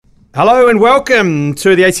Hello and welcome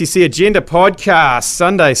to the ACC Agenda Podcast,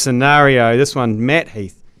 Sunday Scenario. This one, Matt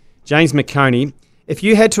Heath, James McConey. If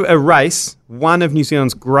you had to erase one of New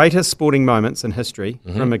Zealand's greatest sporting moments in history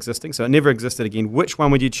from existing, so it never existed again, which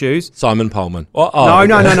one would you choose? Simon Pullman. No.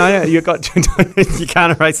 You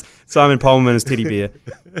can't erase Simon Pullman as Teddy Bear.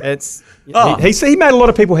 He made a lot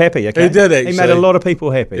of people happy. Okay? He did, actually. He made a lot of people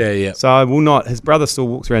happy. Yeah. So I will not. His brother still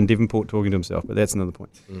walks around Devonport talking to himself, but that's another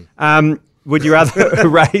point. Would you rather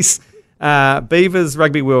erase Beaver's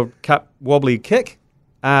Rugby World Cup wobbly kick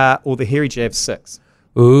or the Hairy Jav 6?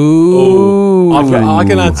 Ooh. I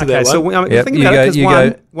can answer that so one. think about it,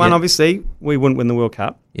 because one, obviously, we wouldn't win the World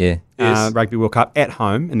Cup. Yeah. Yes. Rugby World Cup at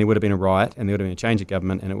home, and there would have been a riot, and there would have been a change of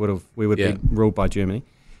government, and we would be ruled by Germany.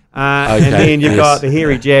 And then you've got the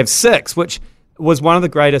Hairy Jav 6, which was one of the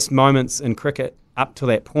greatest moments in cricket up to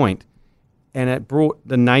that point, and it brought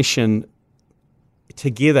the nation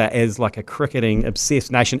together as like a cricketing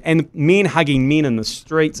obsessed nation, and men hugging men in the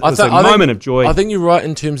streets. It was a moment of joy. I think you're right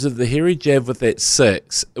in terms of the Hairy Jav with that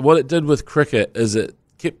 6. What it did with cricket is it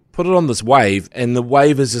put it on this wave, and the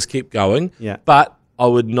wave has just kept going. Yeah. But I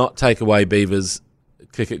would not take away Beaver's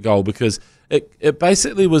kick at goal, because it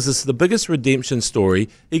basically was the biggest redemption story.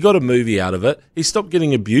 He got a movie out of it. He stopped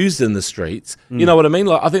getting abused in the streets. You know what I mean?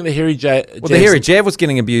 Like, I think the Hairy Jav... Well, the Hairy Jav was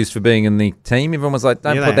getting abused for being in the team. Everyone was like,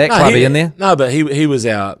 don't put that clubby in there. No, but he was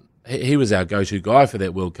our go-to guy for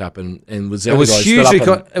that World Cup, and was the It other was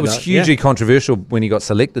guy hugely controversial when he got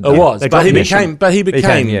selected. It was, but he became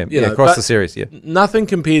across the series. Yeah, nothing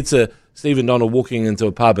compared to Stephen Donald walking into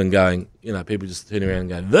a pub and going, people just turning around and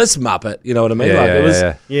going, "This Muppet," you know what I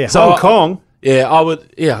mean? So Hong Kong. I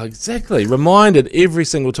would. Yeah, exactly. Reminded every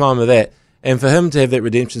single time of that, and for him to have that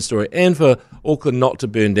redemption story, and for Auckland not to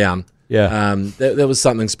burn down. Yeah, that was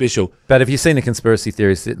something special. But have you seen the conspiracy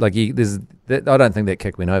theories? I don't think that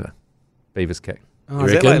kick went over. Beaver's kick. Oh,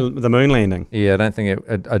 is that like the moon landing? Yeah, I don't think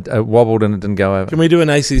it wobbled and it didn't go over. Can we do an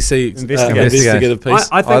ACC investigative piece?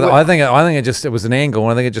 I think it was an angle.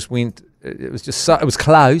 I think it just went. It was just it was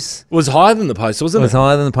close. It was higher than the post, wasn't it? It was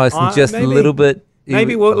higher than the post, and just a little bit.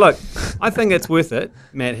 Maybe. Well, look, I think it's worth it,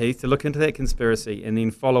 Matt Heath, to look into that conspiracy and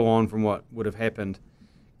then follow on from what would have happened,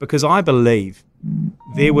 because I believe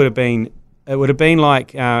there would have been. It would have been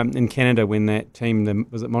like in Canada when that team,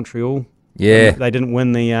 was it Montreal? Yeah, they didn't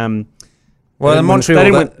win the. Well, in Montreal,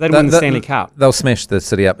 they didn't win the Stanley Cup. They'll smash the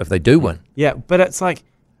city up if they do win. Yeah, but it's like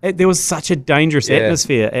there was such a dangerous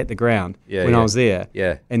atmosphere at the ground when I was there.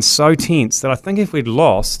 Yeah, and so tense that I think if we'd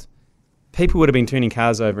lost, people would have been turning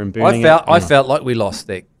cars over and burning. I felt like we lost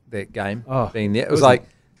that game. Being there, it was like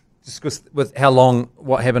just with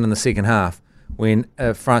what happened in the second half when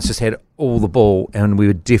France just had all the ball, and we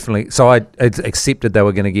were definitely. So I accepted they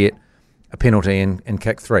were going to get a penalty and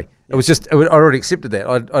kick 3. It was just, I already accepted that.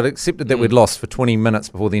 I'd accepted that we'd lost for 20 minutes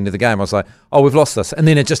before the end of the game. I was like, oh, we've lost this. And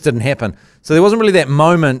then it just didn't happen. So there wasn't really that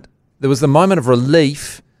moment. There was the moment of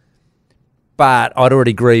relief, but I'd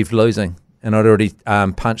already grieved losing. And I'd already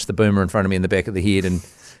punched the boomer in front of me in the back of the head and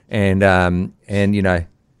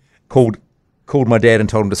called my dad and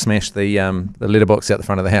told him to smash the letterbox out the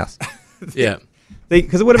front of the house. Yeah.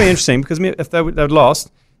 Because it would have been interesting, because if they'd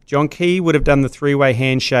lost, John Key would have done the 3-way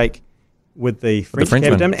handshake with the French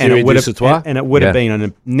captain, and it would have been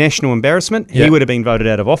a national embarrassment. He would have been voted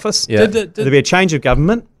out of office. Yeah. There'd be a change of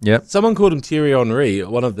government. Yep. Someone called him Thierry Henry,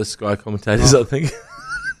 one of the Sky commentators, I think.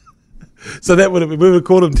 So we would have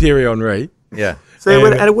called him Thierry Henry. Yeah. So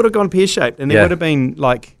it would have gone pear-shaped, and there would have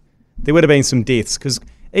been some deaths, because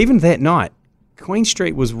even that night, Queen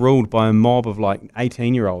Street was ruled by a mob of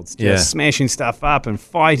 18-year-olds just smashing stuff up and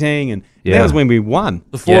fighting, and that was when we won.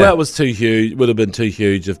 The fallout was too huge. Would have been too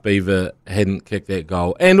huge if Beaver hadn't kicked that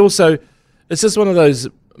goal. And also, it's just one of those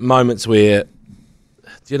moments where,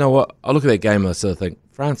 do you know what? I look at that game and I sort of think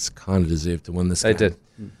France kind of deserved to win this game. They did.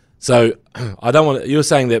 So I don't want. You're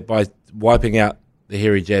saying that by wiping out the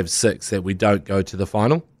Hairy Jav 6 that we don't go to the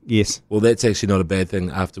final? Yes. Well, that's actually not a bad thing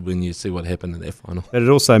after when you see what happened in that final. But it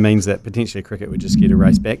also means that potentially cricket would just get a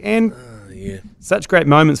race back. And such great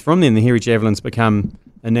moments from then, the Hairy Javelin's become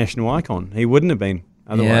a national icon. He wouldn't have been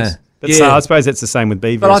otherwise. Yeah. But so I suppose that's the same with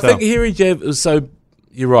Beaver But as well. I think Hairy Jav is so...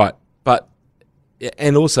 You're right.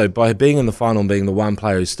 And also, by being in the final and being the one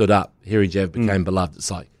player who stood up, Hairy Jav became beloved.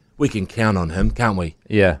 It's like, we can count on him, can't we?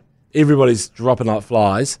 Yeah. Everybody's dropping like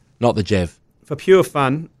flies, not the Jav. For pure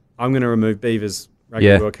fun, I'm going to remove Beaver's Rugby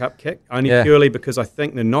World Cup kick, only purely because I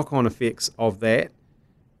think the knock-on effects of that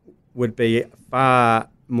would be far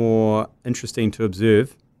more interesting to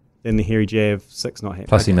observe than the Hairy Jav 6 not happening.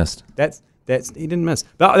 Plus he missed. He didn't miss.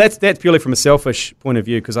 But that's purely from a selfish point of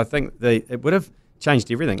view, because I think it would have changed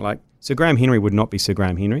everything. Like, Sir Graham Henry would not be Sir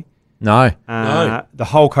Graham Henry. No. The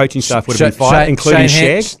whole coaching staff would have been fired, including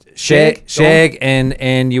Shag,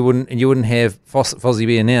 and you wouldn't have Fozzie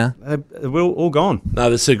being now. We're all gone. No,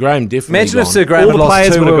 the Sir Graham definitely. Imagine gone. if Sir Graham had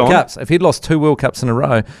lost 2 World Cups. If he'd lost 2 World Cups in a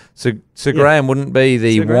row, Sir Graham wouldn't be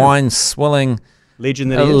the wine-swilling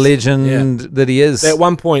legend that he is. At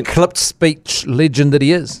one point, clipped speech legend that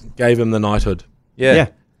he is. Gave him the knighthood. Yeah.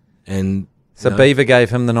 And so Beaver gave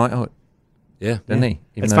him the knighthood. Yeah. Didn't he?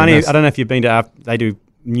 It's funny. I don't know if you've been to. They do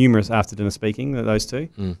numerous after dinner speaking, those two,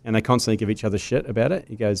 and they constantly give each other shit about it.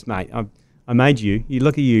 He goes, mate, I made you. You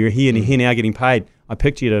look at you. You're here now getting paid. I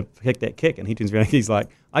picked you to kick that kick, and he turns around. He's like,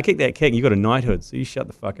 I kicked that kick. And you got a knighthood, so you shut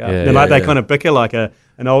the fuck up. They kind of bicker like an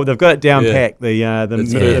old. They've got it down packed.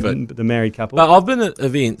 The married couple. But I've been at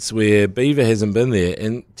events where Beaver hasn't been there,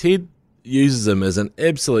 and Ted uses him as an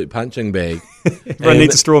absolute punching bag. Everyone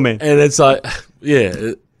needs a straw man, and it's like,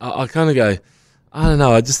 I kind of go, I don't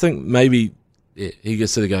know. I just think maybe. Yeah, he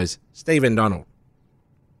just sort of goes, Stephen Donald,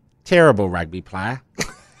 terrible rugby player.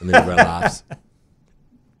 And then everyone laughs.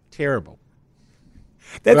 Terrible.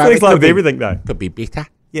 That's what he's like with everything, though. Could be better.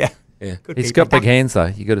 Yeah. He's got big hands, though,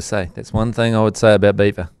 you got to say. That's one thing I would say about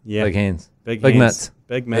Beaver. Yeah. Big hands. Big mitts.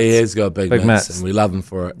 Big mitts. He has got big mitts, and we love him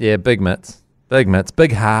for it. Yeah, big mitts. Big mitts.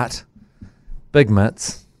 Big heart. Big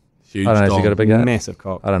mitts. Huge I don't know if you got a big heart. Massive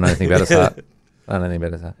cock. I don't know anything about his heart. I don't know anything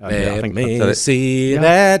about his heart. Let me see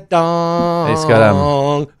that dong. He's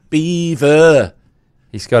got Beaver.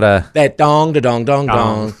 He's got a that dong, da dong, dong,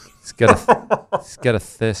 dong. He's got a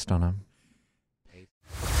thirst on him.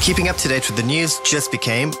 Keeping up to date with the news just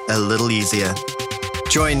became a little easier.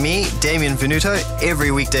 Join me, Damien Venuto,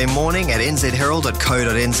 every weekday morning at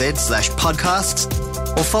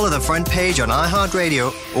nzherald.co.nz/podcasts, or follow the front page on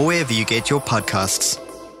iHeartRadio or wherever you get your podcasts.